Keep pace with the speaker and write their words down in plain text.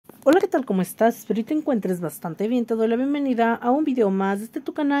Hola, ¿qué tal? ¿Cómo estás? Espero que te encuentres bastante bien. Te doy la bienvenida a un video más de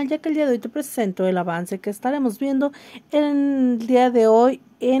tu canal, ya que el día de hoy te presento el avance que estaremos viendo en el día de hoy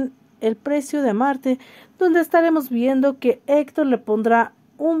en el precio de Amarte, donde estaremos viendo que Héctor le pondrá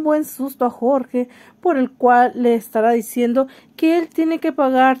un buen susto a Jorge, por el cual le estará diciendo que él tiene que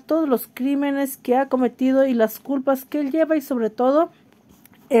pagar todos los crímenes que ha cometido y las culpas que él lleva, y sobre todo,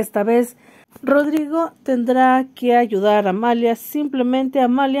 esta vez Rodrigo tendrá que ayudar a Amalia. Simplemente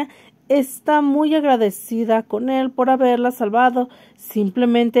Amalia está muy agradecida con él por haberla salvado.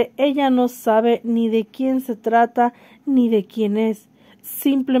 Simplemente ella no sabe ni de quién se trata ni de quién es.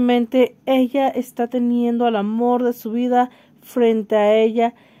 Simplemente ella está teniendo al amor de su vida frente a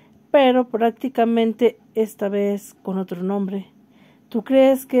ella, pero prácticamente esta vez con otro nombre. ¿Tú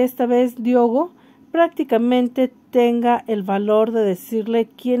crees que esta vez Diogo prácticamente tenga el valor de decirle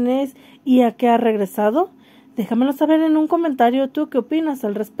quién es y a qué ha regresado? Déjamelo saber en un comentario. ¿Tú qué opinas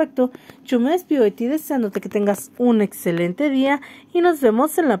al respecto? Yo me despido de ti deseándote que tengas un excelente día y nos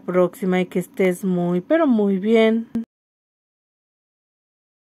vemos en la próxima, y que estés muy pero muy bien.